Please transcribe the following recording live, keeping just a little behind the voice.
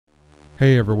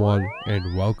Hey everyone,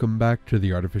 and welcome back to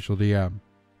the Artificial DM.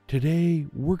 Today,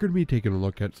 we're going to be taking a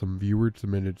look at some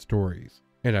viewer-submitted stories,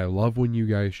 and I love when you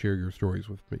guys share your stories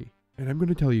with me, and I'm going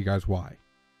to tell you guys why.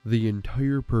 The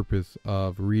entire purpose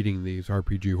of reading these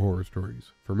RPG horror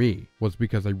stories, for me, was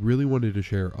because I really wanted to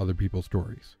share other people's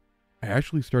stories. I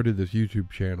actually started this YouTube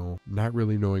channel not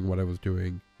really knowing what I was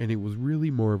doing, and it was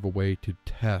really more of a way to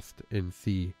test and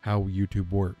see how YouTube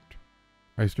worked.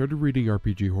 I started reading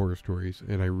RPG horror stories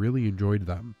and I really enjoyed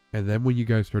them, and then when you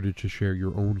guys started to share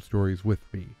your own stories with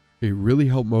me, it really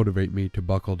helped motivate me to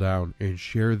buckle down and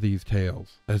share these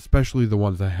tales, especially the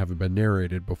ones that haven't been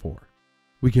narrated before.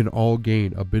 We can all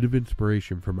gain a bit of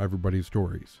inspiration from everybody's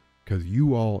stories, because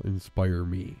you all inspire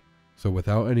me. So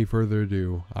without any further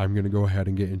ado, I'm going to go ahead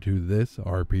and get into this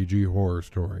RPG horror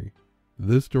story.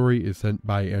 This story is sent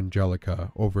by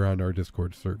Angelica over on our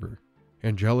Discord server.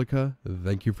 Angelica,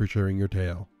 thank you for sharing your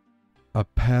tale. A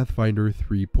Pathfinder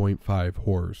 3.5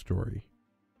 horror story.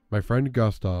 My friend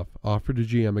Gustav offered to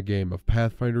GM a game of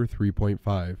Pathfinder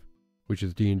 3.5, which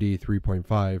is D&D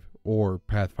 3.5 or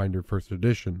Pathfinder 1st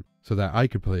Edition, so that I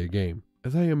could play a game,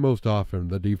 as I am most often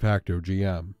the de facto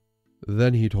GM.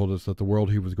 Then he told us that the world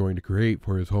he was going to create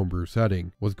for his homebrew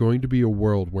setting was going to be a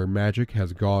world where magic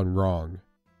has gone wrong.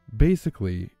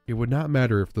 Basically, it would not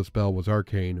matter if the spell was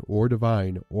arcane or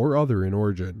divine or other in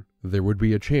origin, there would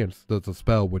be a chance that the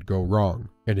spell would go wrong,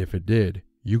 and if it did,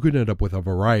 you could end up with a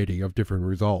variety of different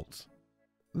results.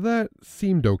 That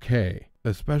seemed okay,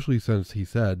 especially since he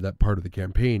said that part of the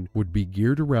campaign would be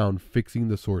geared around fixing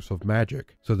the source of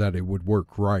magic so that it would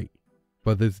work right.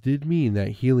 But this did mean that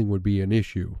healing would be an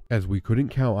issue, as we couldn't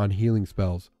count on healing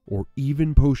spells or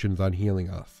even potions on healing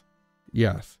us.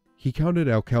 Yes, he counted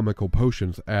alchemical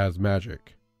potions as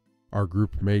magic. Our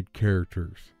group made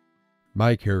characters.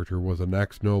 My character was an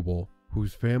ex-noble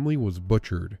whose family was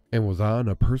butchered and was on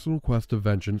a personal quest of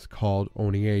vengeance called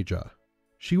Onieja.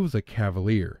 She was a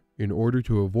cavalier in order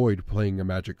to avoid playing a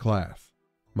magic class.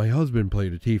 My husband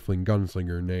played a tiefling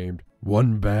gunslinger named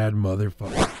One Bad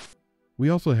Motherfucker. We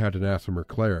also had an Aasimar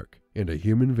cleric and a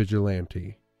human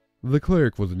vigilante. The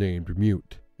cleric was named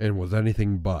Mute and was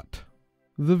anything but.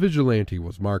 The vigilante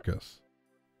was Marcus.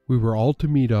 We were all to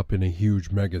meet up in a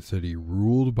huge megacity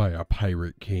ruled by a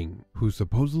pirate king, who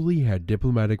supposedly had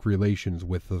diplomatic relations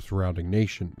with the surrounding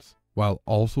nations, while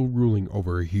also ruling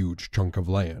over a huge chunk of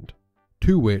land.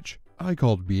 To which I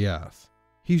called BS.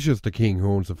 He's just a king who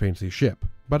owns a fancy ship,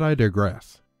 but I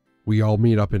digress. We all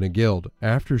meet up in a guild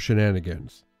after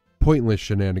shenanigans. Pointless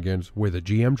shenanigans where the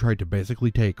GM tried to basically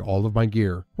take all of my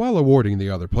gear while awarding the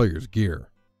other players gear.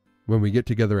 When we get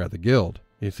together at the guild,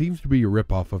 it seems to be a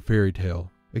ripoff of Fairy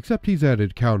Tale, except he's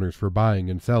added counters for buying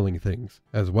and selling things,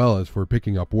 as well as for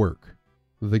picking up work.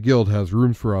 The guild has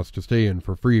rooms for us to stay in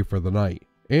for free for the night,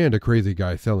 and a crazy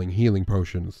guy selling healing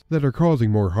potions that are causing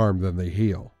more harm than they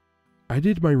heal. I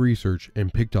did my research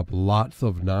and picked up lots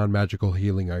of non-magical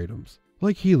healing items,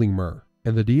 like healing myrrh,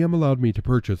 and the DM allowed me to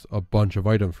purchase a bunch of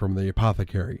items from the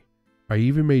apothecary. I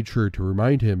even made sure to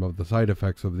remind him of the side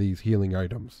effects of these healing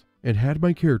items, and had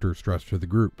my character stress to the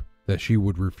group that she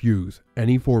would refuse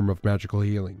any form of magical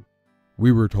healing.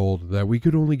 We were told that we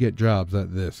could only get jobs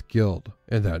at this guild,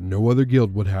 and that no other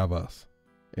guild would have us.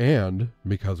 And,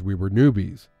 because we were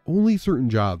newbies, only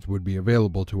certain jobs would be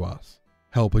available to us.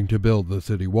 Helping to build the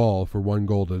city wall for 1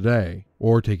 gold a day,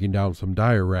 or taking down some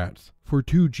dire rats for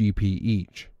 2 GP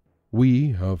each.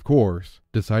 We, of course,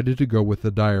 decided to go with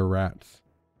the dire rats.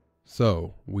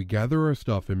 So, we gather our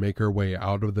stuff and make our way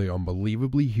out of the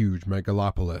unbelievably huge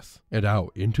megalopolis and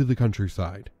out into the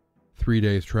countryside. 3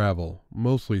 days travel,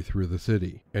 mostly through the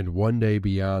city, and 1 day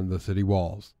beyond the city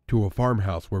walls, to a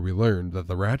farmhouse where we learned that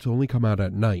the rats only come out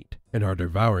at night and are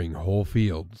devouring whole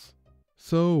fields.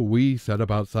 So we set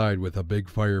up outside with a big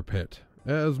fire pit,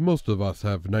 as most of us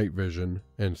have night vision,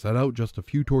 and set out just a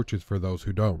few torches for those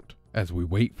who don't, as we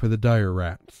wait for the dire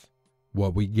rats.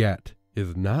 What we get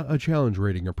is not a challenge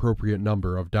rating appropriate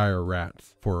number of dire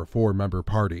rats for a 4-member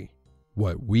party.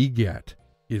 What we get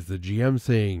is the GM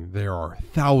saying there are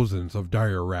thousands of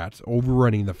dire rats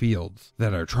overrunning the fields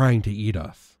that are trying to eat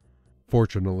us.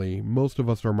 Fortunately, most of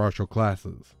us are martial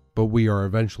classes, but we are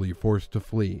eventually forced to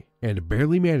flee, and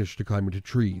barely manage to climb into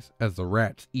trees as the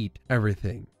rats eat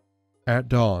everything. At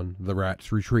dawn, the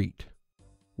rats retreat.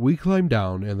 We climb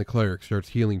down and the cleric starts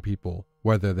healing people,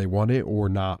 whether they want it or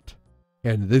not.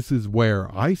 And this is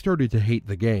where I started to hate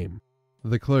the game.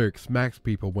 The cleric smacks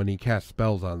people when he casts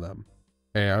spells on them.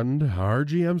 And our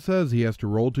GM says he has to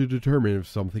roll to determine if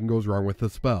something goes wrong with the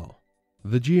spell.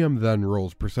 The GM then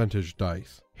rolls percentage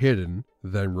dice, hidden,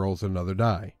 then rolls another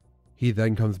die. He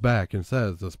then comes back and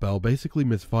says the spell basically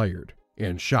misfired,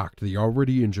 and shocked the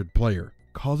already injured player,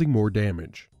 causing more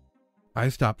damage. I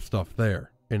stopped stuff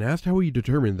there, and asked how he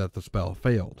determined that the spell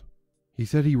failed. He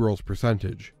said he rolls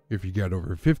percentage. If you get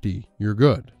over 50, you're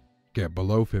good. Get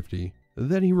below 50,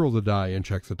 then he rolls a die and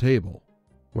checks the table.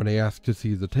 When I ask to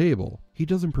see the table, he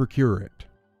doesn't procure it.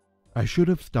 I should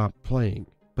have stopped playing,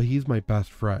 but he's my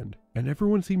best friend, and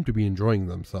everyone seemed to be enjoying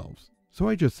themselves. So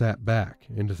I just sat back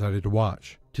and decided to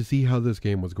watch, to see how this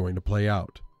game was going to play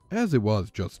out, as it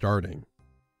was just starting.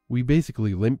 We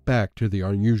basically limped back to the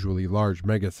unusually large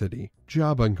megacity,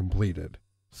 job uncompleted.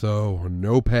 So,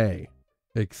 no pay.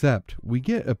 Except, we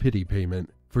get a pity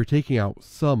payment for taking out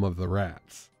some of the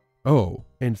rats. Oh,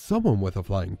 and someone with a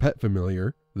flying pet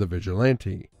familiar, the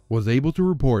vigilante, was able to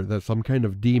report that some kind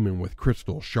of demon with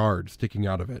crystal shards sticking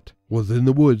out of it was in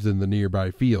the woods in the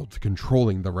nearby fields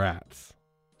controlling the rats.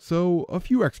 So, a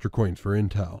few extra coins for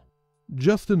intel.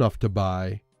 Just enough to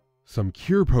buy some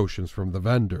cure potions from the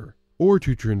vendor, or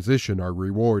to transition our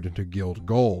reward into guild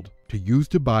gold to use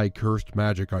to buy cursed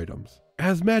magic items,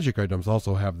 as magic items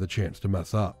also have the chance to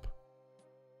mess up.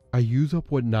 I use up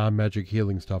what non-magic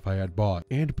healing stuff I had bought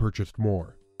and purchased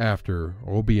more. After,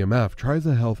 OBMF tries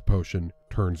a health potion,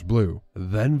 turns blue,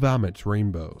 then vomits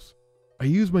rainbows. I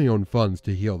use my own funds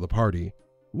to heal the party,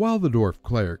 while the dwarf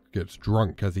cleric gets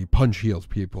drunk as he punch heals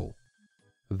people.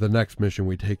 The next mission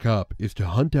we take up is to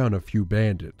hunt down a few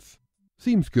bandits.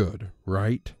 Seems good,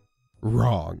 right?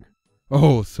 Wrong.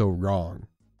 Oh, so wrong.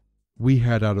 We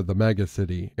head out of the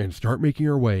megacity and start making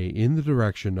our way in the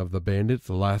direction of the bandits'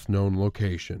 last known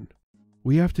location.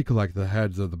 We have to collect the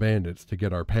heads of the bandits to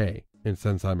get our pay, and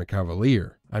since I'm a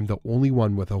cavalier, I'm the only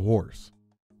one with a horse.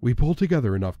 We pull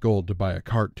together enough gold to buy a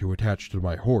cart to attach to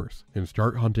my horse and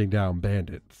start hunting down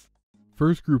bandits.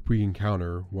 First group we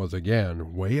encounter was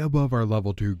again way above our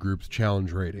level 2 group's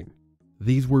challenge rating.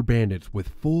 These were bandits with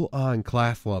full-on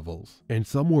class levels, and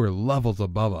some were levels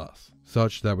above us,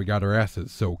 such that we got our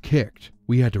asses so kicked,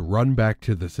 we had to run back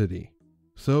to the city.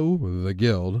 So, the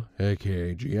guild,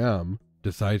 aka GM,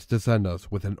 decides to send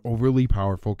us with an overly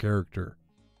powerful character.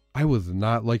 I was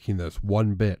not liking this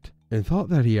one bit, and thought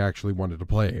that he actually wanted to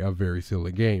play a very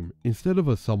silly game, instead of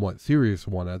a somewhat serious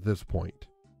one at this point.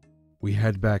 We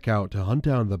head back out to hunt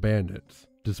down the bandits,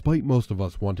 despite most of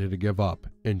us wanting to give up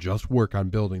and just work on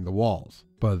building the walls,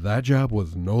 but that job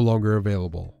was no longer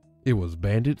available. It was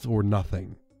bandits or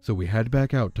nothing, so we head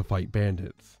back out to fight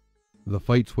bandits. The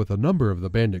fights with a number of the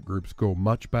bandit groups go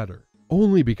much better,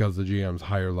 only because the GM's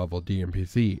higher level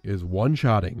DMPC is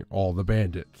one-shotting all the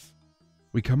bandits.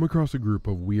 We come across a group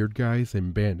of weird guys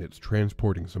and bandits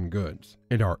transporting some goods,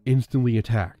 and are instantly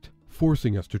attacked,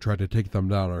 forcing us to try to take them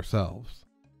down ourselves.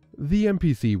 The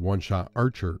NPC one-shot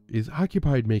archer is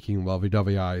occupied making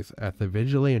lovey-dovey eyes at the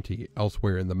vigilante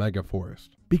elsewhere in the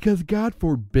megaforest, because God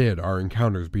forbid our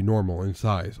encounters be normal in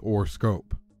size or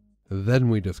scope. Then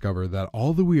we discover that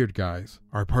all the weird guys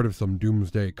are part of some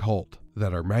doomsday cult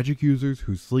that are magic users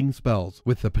who sling spells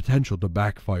with the potential to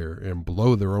backfire and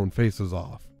blow their own faces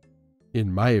off.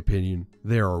 In my opinion,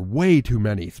 there are way too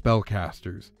many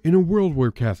spellcasters in a world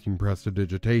where casting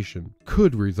prestidigitation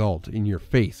could result in your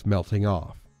face melting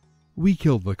off. We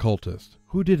killed the cultist,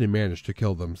 who didn't manage to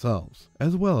kill themselves,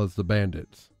 as well as the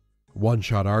bandits.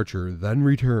 One-shot archer then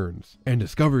returns and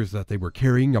discovers that they were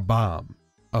carrying a bomb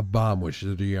which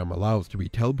the DM allows to be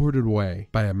teleported away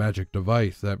by a magic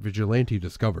device that Vigilante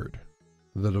discovered.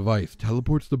 The device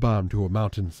teleports the bomb to a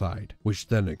mountainside, which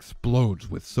then explodes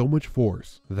with so much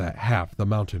force that half the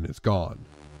mountain is gone.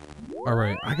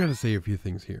 Alright, I gotta say a few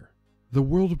things here. The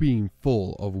world being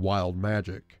full of wild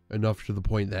magic, enough to the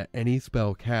point that any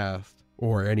spell cast,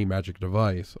 or any magic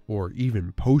device, or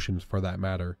even potions for that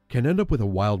matter, can end up with a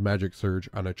wild magic surge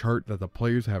on a chart that the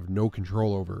players have no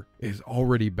control over, is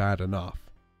already bad enough.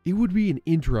 It would be an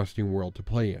interesting world to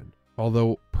play in,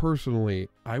 although personally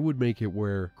I would make it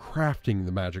where crafting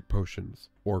the magic potions,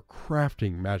 or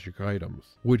crafting magic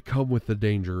items, would come with the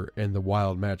danger and the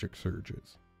wild magic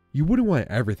surges. You wouldn't want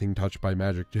everything touched by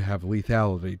magic to have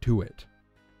lethality to it.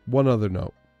 One other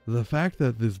note, the fact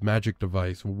that this magic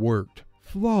device worked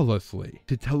flawlessly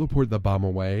to teleport the bomb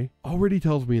away already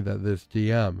tells me that this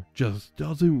DM just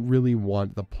doesn't really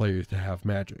want the players to have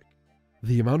magic.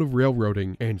 The amount of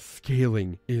railroading and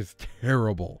scaling is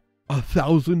terrible.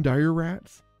 1,000 dire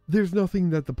rats? There's nothing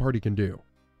that the party can do.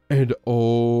 And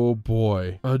oh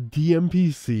boy, a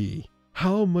DMPC.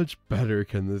 How much better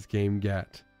can this game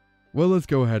get? Well, let's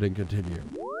go ahead and continue.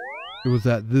 It was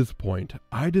at this point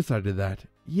I decided that,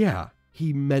 yeah,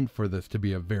 he meant for this to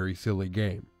be a very silly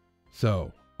game.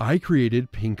 So, I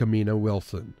created Pinkamena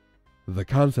Wilson. The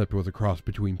concept was a cross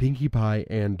between Pinkie Pie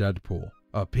and Deadpool,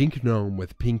 a pink gnome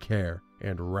with pink hair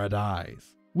and red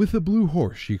eyes, with a blue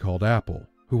horse she called Apple,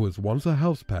 who was once a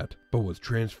house pet but was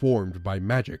transformed by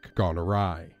magic gone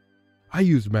awry. I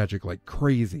used magic like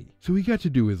crazy, so he got to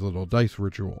do his little dice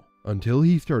ritual, until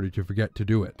he started to forget to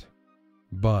do it.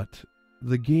 But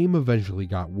the game eventually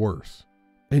got worse.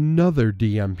 Another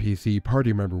DMPC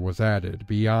party member was added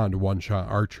beyond one-shot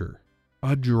Archer,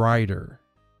 a Drider.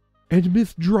 And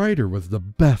Miss Drider was the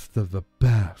best of the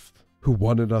best, who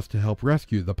wanted us to help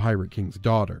rescue the Pirate King's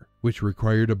daughter, which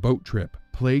required a boat trip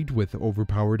plagued with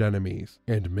overpowered enemies,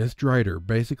 and Miss Drider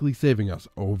basically saving us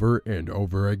over and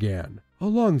over again,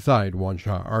 alongside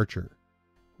one-shot Archer.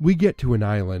 We get to an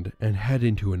island and head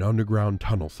into an underground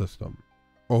tunnel system.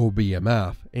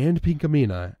 OBMF and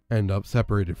Pinkamena end up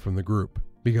separated from the group,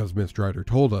 because Miss Drider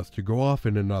told us to go off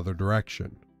in another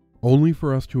direction, only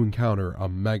for us to encounter a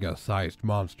mega-sized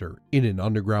monster in an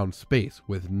underground space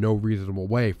with no reasonable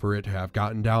way for it to have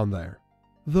gotten down there.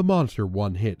 The monster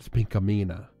one-hits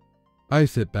Pinkamena. I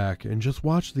sit back and just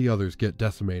watch the others get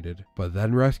decimated, but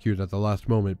then rescued at the last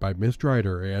moment by Miss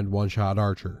Drider and one-shot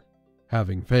Archer.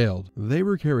 Having failed, they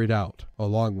were carried out,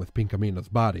 along with Pinkamena's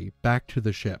body, back to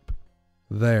the ship.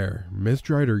 There, Miss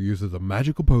Drider uses a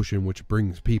magical potion which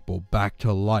brings people back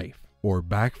to life, or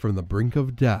back from the brink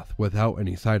of death without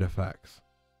any side effects.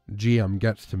 GM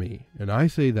gets to me, and I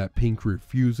say that Pink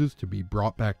refuses to be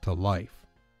brought back to life.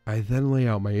 I then lay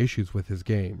out my issues with his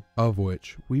game, of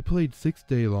which we played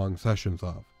 6-day-long sessions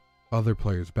of. Other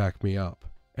players back me up,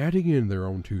 adding in their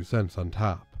own 2 cents on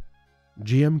top.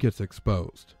 GM gets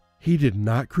exposed. He did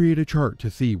not create a chart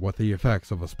to see what the effects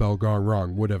of a spell gone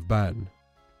wrong would have been.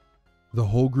 The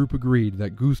whole group agreed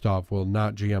that Gustav will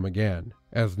not GM again,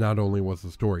 as not only was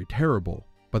the story terrible,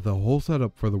 but the whole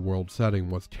setup for the world setting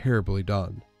was terribly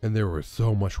done, and there was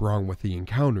so much wrong with the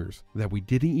encounters that we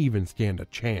didn't even stand a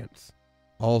chance.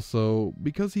 Also,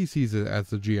 because he sees it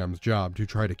as the GM's job to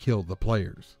try to kill the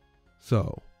players.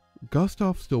 So,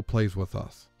 Gustav still plays with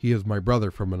us. He is my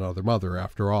brother from another mother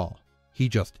after all. He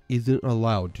just isn't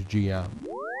allowed to GM.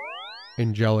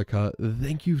 Angelica,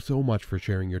 thank you so much for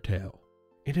sharing your tale.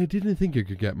 And I didn't think it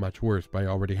could get much worse by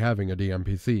already having a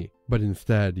DMPC, but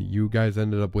instead, you guys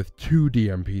ended up with 2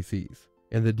 DMPCs,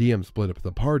 and the DM split up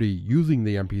the party using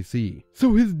the NPC,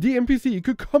 so his DMPC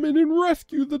could come in and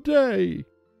rescue the day!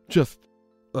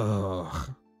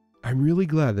 Ugh. I'm really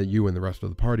glad that you and the rest of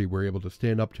the party were able to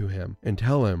stand up to him and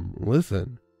tell him,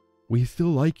 listen, we still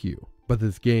like you, but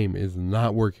this game is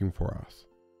not working for us.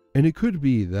 And it could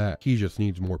be that he just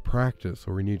needs more practice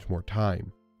or he needs more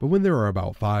time. But when there are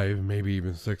about 5, maybe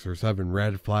even 6 or 7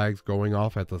 red flags going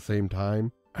off at the same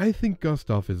time, I think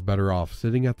Gustav is better off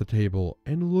sitting at the table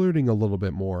and learning a little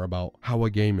bit more about how a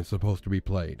game is supposed to be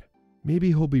played. Maybe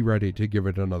he'll be ready to give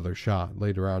it another shot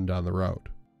later on down the road.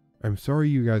 I'm sorry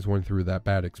you guys went through that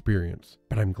bad experience,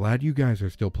 but I'm glad you guys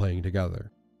are still playing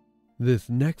together. This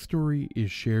next story is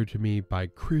shared to me by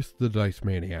Chris the Dice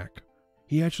Maniac.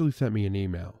 He actually sent me an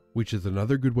email, which is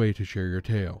another good way to share your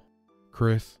tale.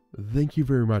 Chris, thank you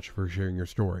very much for sharing your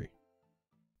story.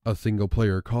 A single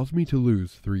player caused me to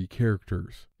lose 3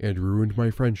 characters, and ruined my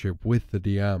friendship with the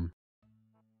DM.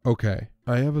 Okay,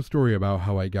 I have a story about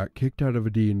how I got kicked out of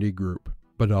a D&D group,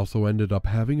 but also ended up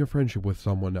having a friendship with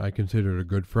someone I considered a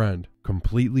good friend,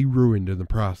 completely ruined in the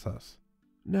process.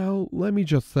 Now, let me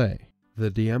just say,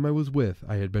 the DM I was with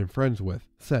I had been friends with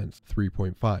since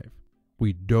 3.5.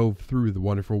 We dove through the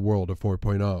wonderful world of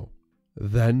 4.0.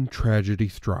 Then tragedy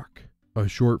struck. A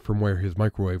short from where his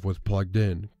microwave was plugged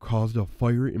in caused a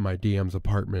fire in my DM's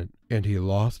apartment, and he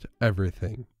lost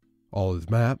everything. All his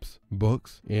maps,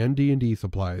 books, and D&D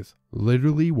supplies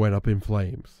literally went up in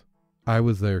flames. I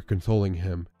was there consoling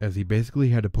him, as he basically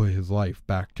had to put his life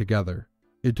back together.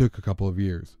 It took a couple of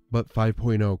years, but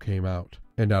 5.0 came out,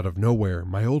 and out of nowhere,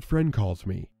 my old friend calls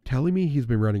me, telling me he's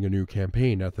been running a new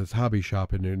campaign at this hobby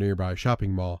shop in a nearby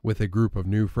shopping mall with a group of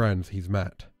new friends he's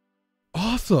met.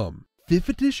 Awesome! 5th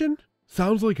edition?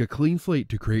 Sounds like a clean slate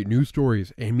to create new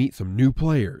stories and meet some new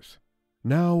players.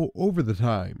 Now, over the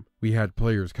time, we had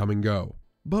players come and go,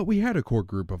 but we had a core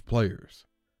group of players.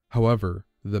 However,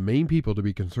 the main people to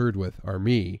be concerned with are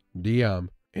me, DM,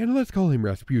 and let's call him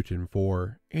Rasputin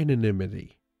for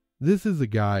anonymity. This is a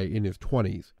guy in his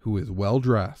 20s who is well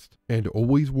dressed and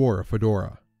always wore a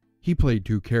fedora. He played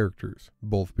 2 characters,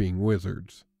 both being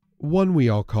wizards. One we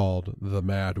all called the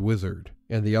Mad Wizard,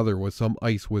 and the other was some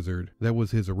ice wizard that was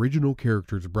his original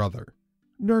character's brother.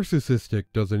 Narcissistic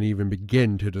doesn't even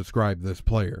begin to describe this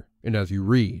player, and as you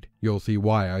read, you'll see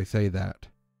why I say that.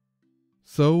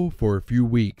 So, for a few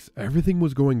weeks, everything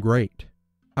was going great.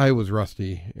 I was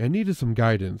rusty and needed some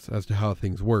guidance as to how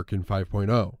things work in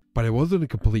 5.0, but I wasn't a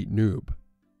complete noob.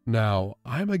 Now,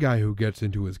 I'm a guy who gets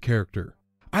into his character.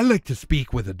 I like to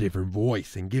speak with a different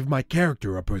voice and give my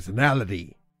character a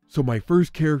personality. So my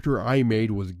first character I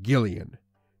made was Gillian.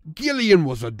 Gillian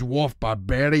was a dwarf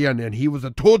barbarian and he was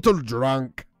a total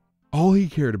drunk. All he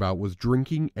cared about was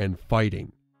drinking and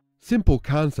fighting. Simple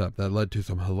concept that led to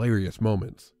some hilarious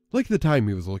moments. Like the time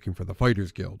he was looking for the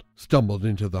Fighters Guild, stumbled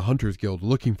into the Hunters Guild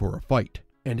looking for a fight,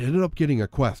 and ended up getting a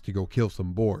quest to go kill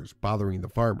some boars bothering the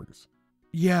farmers.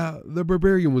 Yeah, the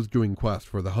barbarian was doing quest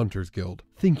for the Hunters Guild,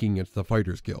 thinking it's the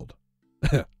Fighters Guild.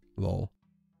 Lol.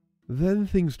 Then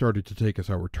things started to take a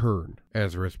sour turn,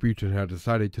 as Rasputin had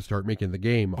decided to start making the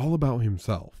game all about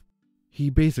himself. He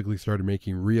basically started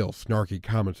making real snarky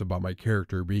comments about my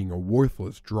character being a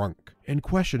worthless drunk, and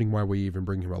questioning why we even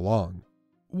bring him along.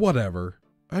 Whatever.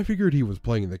 I figured he was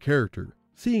playing the character,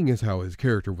 seeing as how his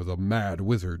character was a mad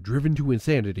wizard driven to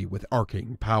insanity with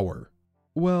arcane power.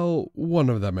 Well, one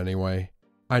of them anyway.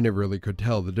 I never really could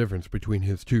tell the difference between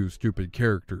his two stupid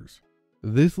characters.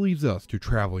 This leads us to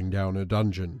traveling down a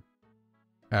dungeon.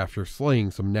 After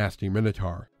slaying some nasty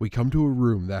minotaur, we come to a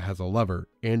room that has a lever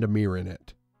and a mirror in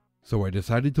it. So I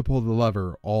decided to pull the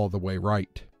lever all the way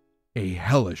right. A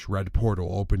hellish red portal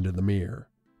opened in the mirror.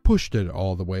 Pushed it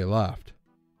all the way left.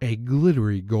 A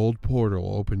glittery gold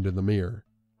portal opened in the mirror.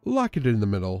 Lock it in the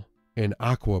middle. An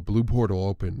aqua blue portal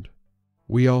opened.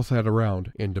 We all sat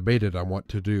around and debated on what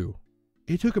to do.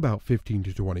 It took about 15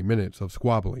 to 20 minutes of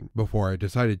squabbling before I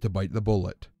decided to bite the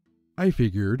bullet. I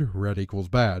figured red equals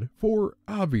bad for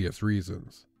obvious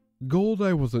reasons. Gold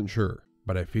I wasn't sure,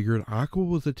 but I figured aqua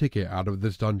was a ticket out of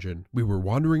this dungeon we were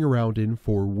wandering around in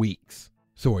for weeks.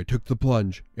 So I took the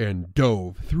plunge and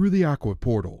dove through the aqua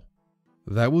portal.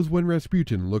 That was when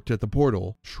Rasputin looked at the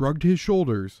portal, shrugged his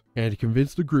shoulders, and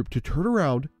convinced the group to turn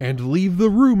around and leave the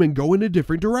room and go in a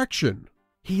different direction.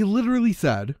 He literally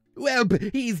said, "Well,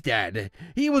 he's dead.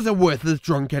 He was a worthless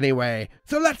drunk anyway,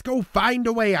 so let's go find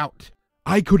a way out."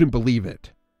 I couldn't believe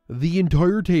it. The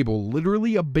entire table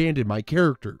literally abandoned my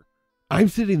character. I'm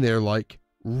sitting there like,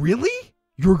 really?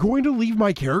 You're going to leave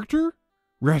my character?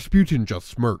 Rasputin just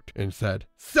smirked and said,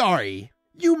 "Sorry,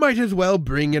 you might as well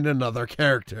bring in another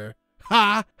character.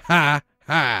 Ha ha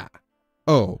ha."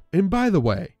 Oh, and by the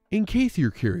way, in case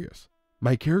you're curious,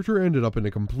 my character ended up in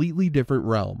a completely different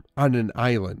realm, on an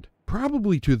island,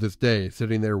 probably to this day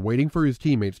sitting there waiting for his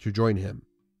teammates to join him.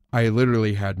 I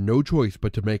literally had no choice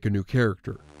but to make a new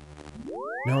character.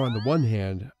 Now on the one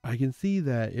hand, I can see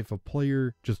that if a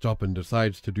player just up and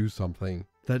decides to do something,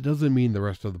 that doesn't mean the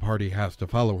rest of the party has to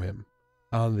follow him.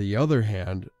 On the other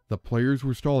hand, the players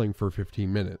were stalling for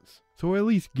 15 minutes, so at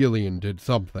least Gillian did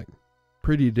something.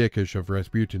 Pretty dickish of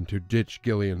Rasputin to ditch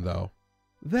Gillian though.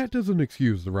 That doesn't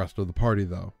excuse the rest of the party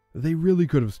though. They really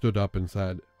could have stood up and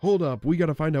said, "Hold up, we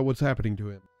gotta find out what's happening to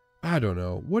him." I don't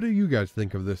know, what do you guys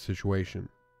think of this situation?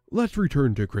 Let's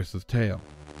return to Chris's tale.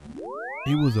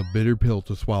 It was a bitter pill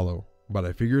to swallow, but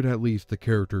I figured at least the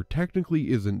character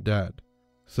technically isn't dead.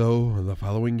 So, the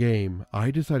following game,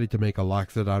 I decided to make a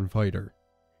Loxodon fighter.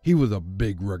 He was a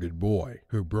big rugged boy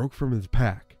who broke from his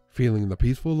pack, feeling the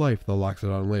peaceful life the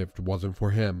Loxodon lived wasn't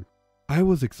for him. I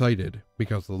was excited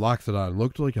because the Loxodon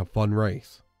looked like a fun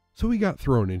race, so he got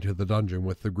thrown into the dungeon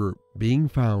with the group, being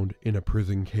found in a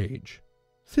prison cage.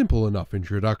 Simple enough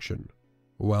introduction.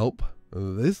 Welp,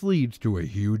 this leads to a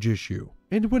huge issue,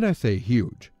 and when I say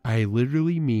huge, I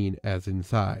literally mean as in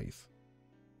size.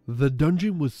 The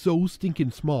dungeon was so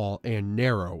stinking small and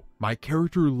narrow, my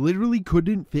character literally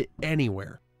couldn't fit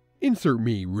anywhere. Insert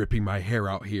me ripping my hair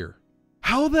out here.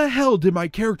 How the hell did my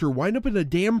character wind up in a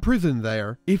damn prison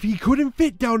there if he couldn't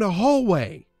fit down a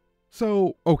hallway?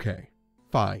 So, okay,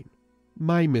 fine.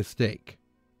 My mistake.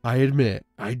 I admit,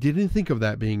 I didn't think of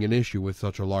that being an issue with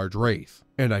such a large race,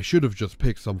 and I should have just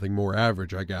picked something more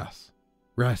average, I guess.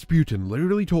 Rasputin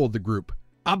literally told the group,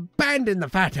 "Abandon the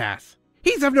fat ass!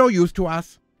 He's of no use to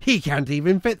us! He can't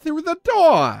even fit through the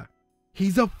door!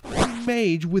 He's a f***ing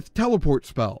mage with teleport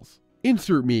spells!"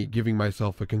 Insert me giving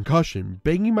myself a concussion,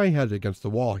 banging my head against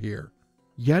the wall here.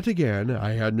 Yet again,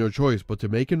 I had no choice but to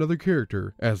make another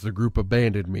character as the group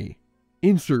abandoned me.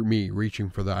 Insert me reaching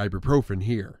for the ibuprofen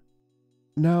here.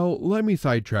 Now, let me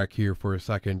sidetrack here for a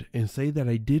second and say that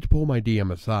I did pull my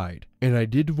DM aside, and I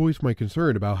did voice my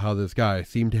concern about how this guy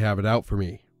seemed to have it out for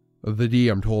me. The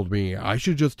DM told me I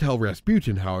should just tell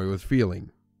Rasputin how I was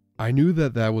feeling. I knew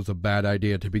that that was a bad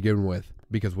idea to begin with,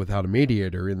 because without a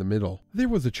mediator in the middle, there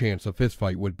was a chance a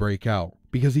fistfight would break out,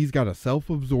 because he's got a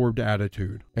self-absorbed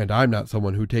attitude, and I'm not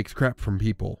someone who takes crap from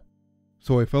people.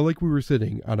 So I felt like we were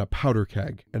sitting on a powder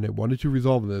keg, and I wanted to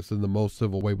resolve this in the most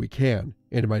civil way we can,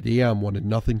 and my DM wanted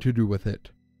nothing to do with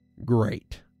it.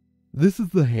 Great. This is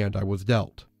the hand I was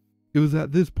dealt. It was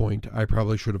at this point I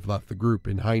probably should have left the group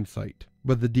in hindsight,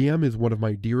 but the DM is one of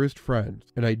my dearest friends,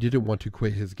 and I didn't want to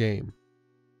quit his game.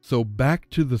 So back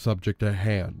to the subject at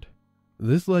hand.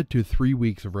 This led to 3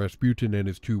 weeks of Rasputin and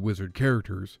his 2 wizard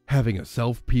characters having a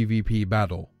self-PvP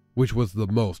battle, which was the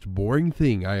most boring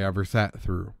thing I ever sat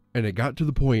through, and it got to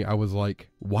the point I was like,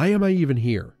 why am I even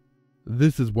here?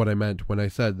 This is what I meant when I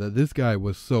said that this guy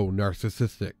was so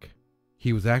narcissistic.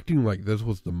 He was acting like this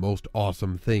was the most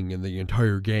awesome thing in the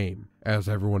entire game, as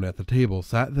everyone at the table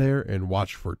sat there and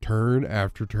watched for turn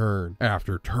after turn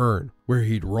after turn, where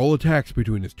he'd roll attacks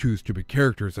between his 2 stupid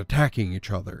characters attacking each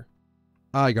other.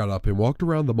 I got up and walked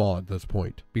around the mall at this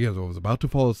point, because I was about to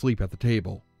fall asleep at the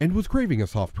table, and was craving a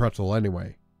soft pretzel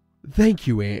anyway. Thank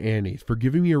you, Aunt Annie's, for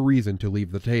giving me a reason to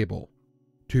leave the table.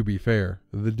 To be fair,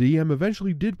 the DM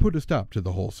eventually did put a stop to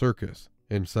the whole circus,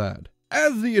 and said,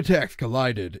 as the attacks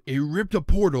collided, it ripped a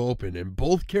portal open and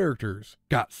both characters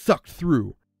got sucked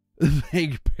through.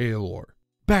 Thank Paylor.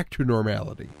 Back to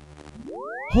normality.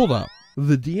 Hold up.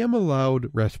 The DM allowed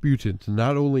Rasputin to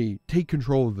not only take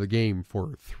control of the game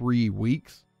for 3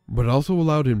 weeks, but also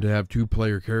allowed him to have 2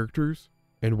 player characters?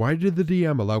 And why did the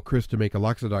DM allow Chris to make a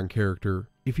Loxodon character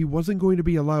if he wasn't going to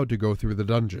be allowed to go through the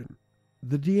dungeon?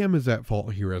 The DM is at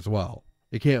fault here as well.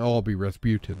 It can't all be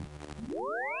Rasputin.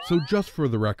 So just for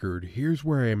the record, here's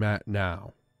where I'm at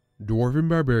now. Dwarven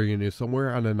Barbarian is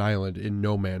somewhere on an island in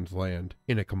no man's land,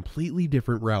 in a completely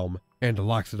different realm, and a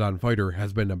Loxodon fighter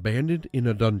has been abandoned in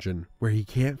a dungeon where he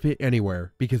can't fit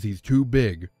anywhere because he's too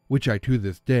big, which I to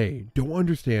this day don't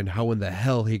understand how in the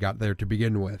hell he got there to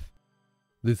begin with.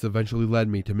 This eventually led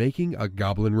me to making a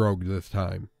Goblin Rogue this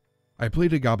time. I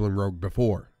played a Goblin Rogue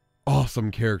before.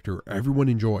 Awesome character everyone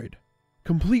enjoyed.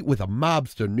 Complete with a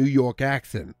mobster New York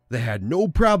accent that had no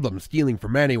problem stealing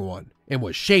from anyone and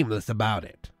was shameless about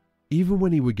it. Even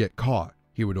when he would get caught,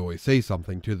 he would always say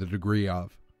something to the degree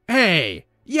of, "Hey,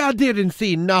 y'all didn't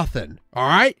see nothing,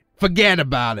 alright? Forget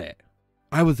about it."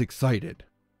 I was excited.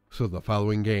 So the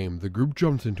following game, the group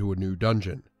jumps into a new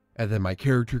dungeon, and then my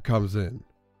character comes in.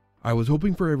 I was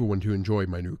hoping for everyone to enjoy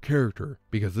my new character,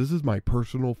 because this is my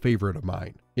personal favorite of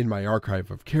mine, in my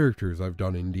archive of characters I've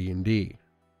done in D&D.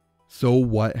 So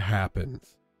what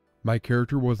happens? My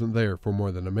character wasn't there for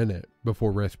more than a minute,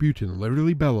 before Rasputin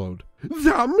literally bellowed,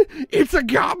 "Zum, it's a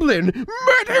goblin!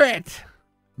 Murder it!"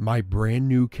 My brand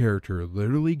new character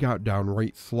literally got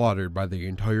downright slaughtered by the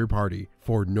entire party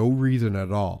for no reason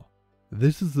at all.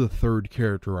 This is the 3rd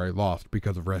character I lost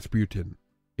because of Rasputin.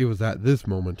 It was at this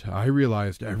moment I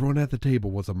realized everyone at the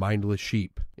table was a mindless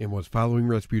sheep and was following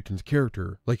Rasputin's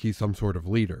character like he's some sort of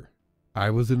leader. I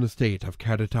was in a state of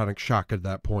catatonic shock at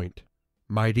that point.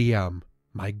 My DM,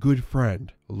 my good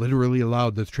friend, literally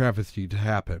allowed this travesty to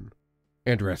happen.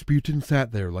 And Rasputin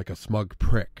sat there like a smug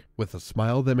prick, with a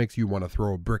smile that makes you want to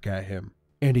throw a brick at him.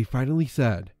 And he finally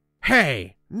said,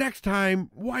 "Hey, next time,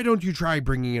 why don't you try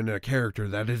bringing in a character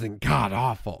that isn't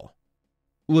god-awful?"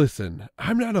 Listen,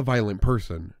 I'm not a violent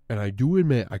person, and I do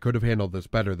admit I could have handled this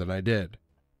better than I did.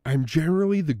 I'm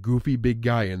generally the goofy big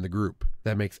guy in the group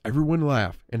that makes everyone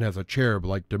laugh and has a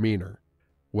cherub-like demeanor.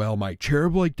 Well, my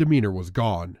cherub-like demeanor was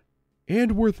gone.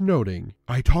 And worth noting,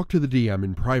 I talked to the DM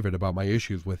in private about my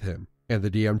issues with him, and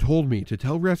the DM told me to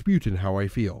tell Rasputin how I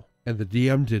feel, and the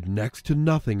DM did next to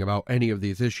nothing about any of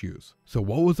these issues. So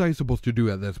what was I supposed to do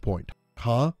at this point?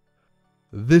 Huh?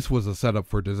 This was a setup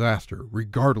for disaster,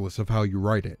 regardless of how you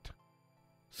write it.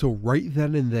 So right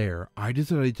then and there, I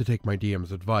decided to take my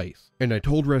DM's advice, and I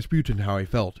told Rasputin how I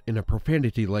felt in a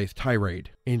profanity-laced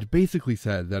tirade, and basically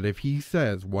said that if he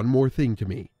says one more thing to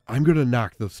me, I'm gonna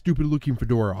knock the stupid-looking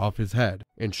fedora off his head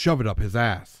and shove it up his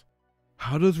ass.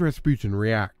 How does Rasputin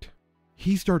react?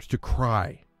 He starts to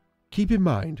cry. Keep in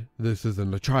mind, this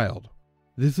isn't a child.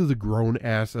 This is a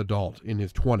grown-ass adult in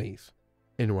his 20s.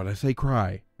 And when I say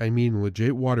cry, I mean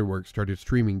legit waterworks started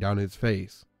streaming down his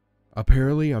face.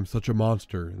 Apparently, I'm such a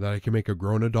monster that I can make a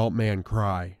grown adult man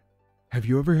cry. Have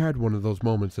you ever had one of those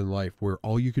moments in life where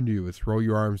all you can do is throw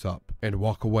your arms up and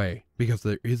walk away because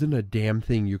there isn't a damn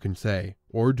thing you can say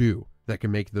or do that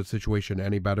can make the situation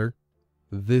any better?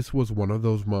 This was one of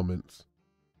those moments.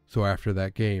 So after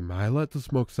that game, I let the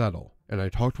smoke settle, and I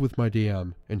talked with my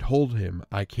DM and told him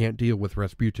I can't deal with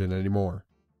Rasputin anymore.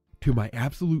 To my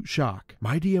absolute shock,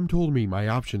 my DM told me my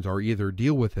options are either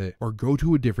deal with it or go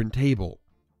to a different table.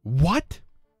 What?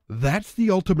 That's the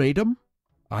ultimatum?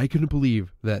 I couldn't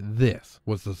believe that this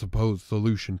was the supposed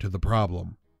solution to the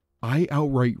problem. I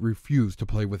outright refused to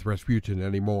play with Rasputin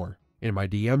anymore, and my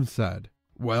DM said,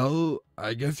 "Well,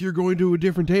 I guess you're going to a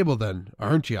different table then,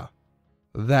 aren't ya?"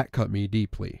 That cut me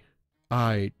deeply.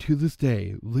 I, to this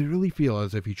day, literally feel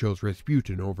as if he chose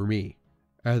Rasputin over me.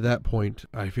 At that point,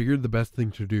 I figured the best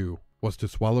thing to do was to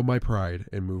swallow my pride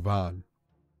and move on.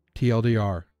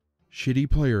 TLDR, Shitty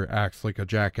player acts like a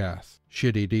jackass.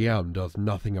 Shitty DM does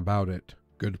nothing about it.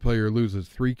 Good player loses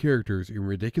 3 characters in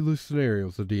ridiculous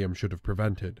scenarios the DM should have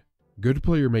prevented. Good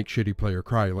player makes shitty player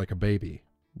cry like a baby.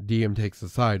 DM takes the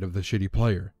side of the shitty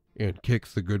player and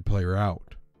kicks the good player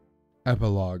out.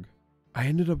 Epilogue. I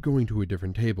ended up going to a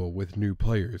different table with new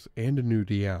players and a new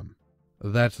DM.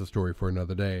 That's a story for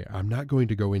another day I'm not going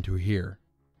to go into here.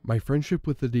 My friendship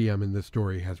with the DM in this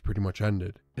story has pretty much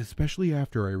ended, especially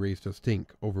after I raised a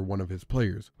stink over one of his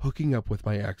players hooking up with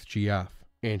my ex-GF,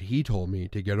 and he told me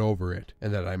to get over it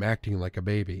and that I'm acting like a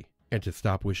baby, and to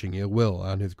stop wishing ill will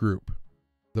on his group.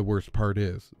 The worst part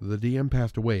is, the DM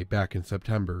passed away back in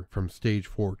September from stage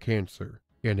 4 cancer,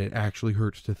 and it actually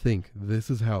hurts to think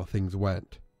this is how things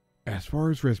went. As far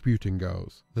as Rasputin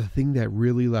goes, the thing that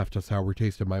really left a sour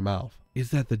taste in my mouth is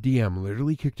that the DM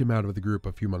literally kicked him out of the group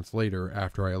a few months later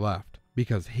after I left,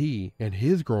 because he and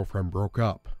his girlfriend broke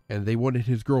up, and they wanted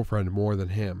his girlfriend more than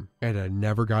him, and I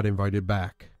never got invited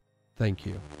back. Thank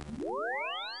you.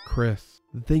 Chris,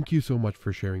 thank you so much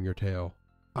for sharing your tale.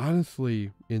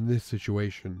 Honestly, in this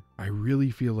situation, I really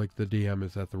feel like the DM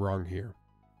is at the wrong here.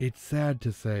 It's sad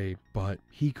to say, but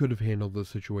he could have handled the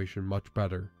situation much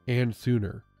better, and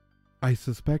sooner. I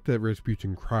suspect that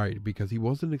Rasputin cried because he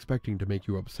wasn't expecting to make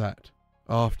you upset.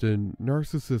 Often,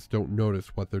 narcissists don't notice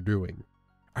what they're doing.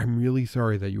 I'm really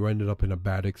sorry that you ended up in a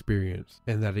bad experience,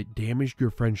 and that it damaged your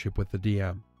friendship with the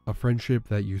DM, a friendship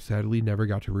that you sadly never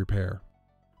got to repair.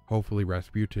 Hopefully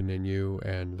Rasputin and you,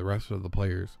 and the rest of the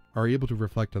players, are able to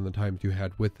reflect on the times you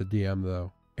had with the DM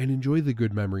though, and enjoy the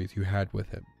good memories you had with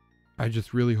him. I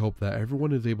just really hope that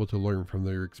everyone is able to learn from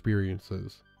their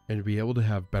experiences, and be able to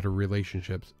have better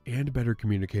relationships and better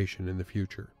communication in the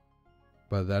future.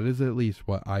 But that is at least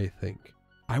what I think.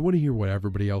 I want to hear what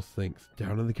everybody else thinks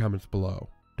down in the comments below.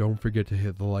 Don't forget to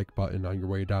hit the like button on your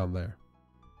way down there.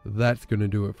 That's going to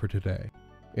do it for today.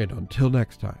 And until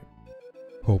next time,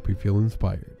 hope you feel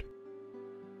inspired.